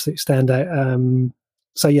absolute standout.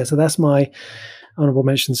 So that's my honourable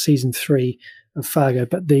mention, season 3 of Fargo.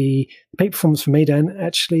 But the peak performance for me, Dan,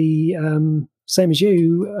 actually, same as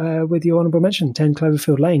you, with your honourable mention, 10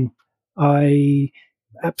 Cloverfield Lane. I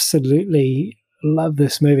absolutely love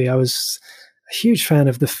this movie. I was a huge fan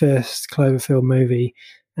of the first Cloverfield movie,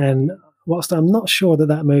 and whilst I'm not sure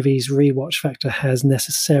that movie's rewatch factor has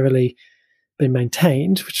necessarily been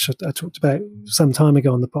maintained, which I talked about some time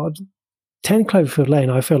ago on the pod, 10 Cloverfield Lane,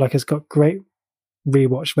 I feel like has got great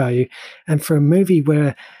rewatch value. And for a movie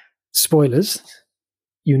where, spoilers,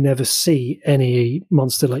 you never see any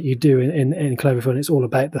monster like you do in Cloverfield, and it's all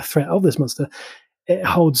about the threat of this monster, it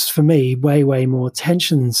holds for me way, way more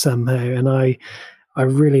tension somehow. And I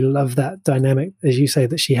really love that dynamic, as you say,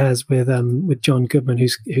 that she has with John Goodman,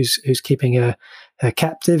 who's keeping her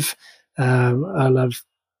captive. I love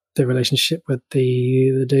the relationship with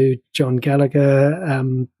the dude John Gallagher,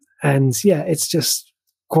 and yeah, it's just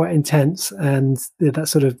quite intense, and that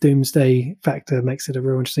sort of doomsday factor makes it a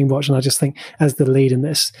real interesting watch. And I just think, as the lead in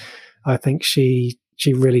this, I think she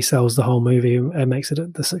really sells the whole movie and makes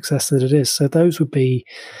it the success that it is. So those would be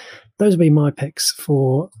my picks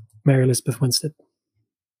for Mary Elizabeth Winstead.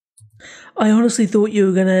 I honestly thought you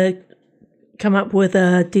were going to come up with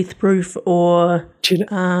a Death Proof or...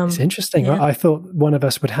 it's interesting. Yeah. I thought one of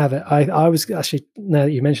us would have it. I was actually, now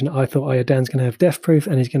that you mentioned it, I thought Dan's going to have Death Proof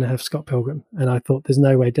and he's going to have Scott Pilgrim. And I thought there's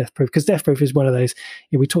no way Death Proof, because Death Proof is one of those,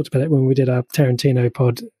 we talked about it when we did our Tarantino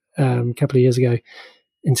pod a couple of years ago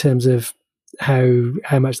in terms of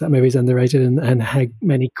how much that movie is underrated and how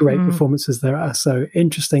many great performances there are. So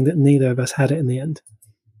interesting that neither of us had it in the end.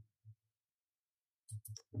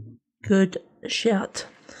 Good shout.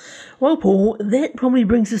 Well, Paul, that probably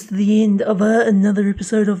brings us to the end of another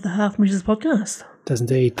episode of the Half Measures podcast. Does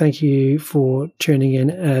indeed. Thank you for tuning in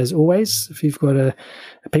as always. If you've got a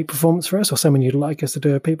peak performance for us or someone you'd like us to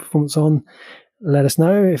do a peak performance on, let us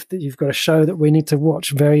know. If you've got a show that we need to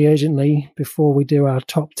watch very urgently before we do our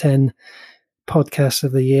top 10 podcasts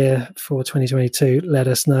of the year for 2022, let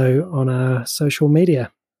us know on our social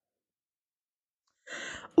media.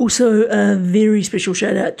 Also, a very special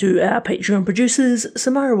shout out to our Patreon producers,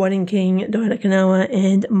 Samara Whiting King, Diana Kanawa,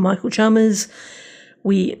 and Michael Chalmers.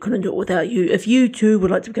 We couldn't do it without you. If you too would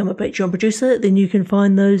like to become a Patreon producer, then you can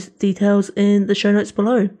find those details in the show notes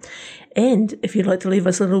below. And if you'd like to leave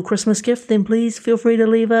us a little Christmas gift, then please feel free to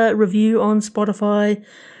leave a review on Spotify,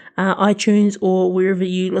 iTunes, or wherever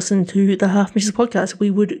you listen to the Half Measures podcast. We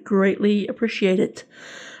would greatly appreciate it.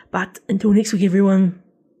 But until next week, everyone,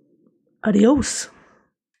 adios.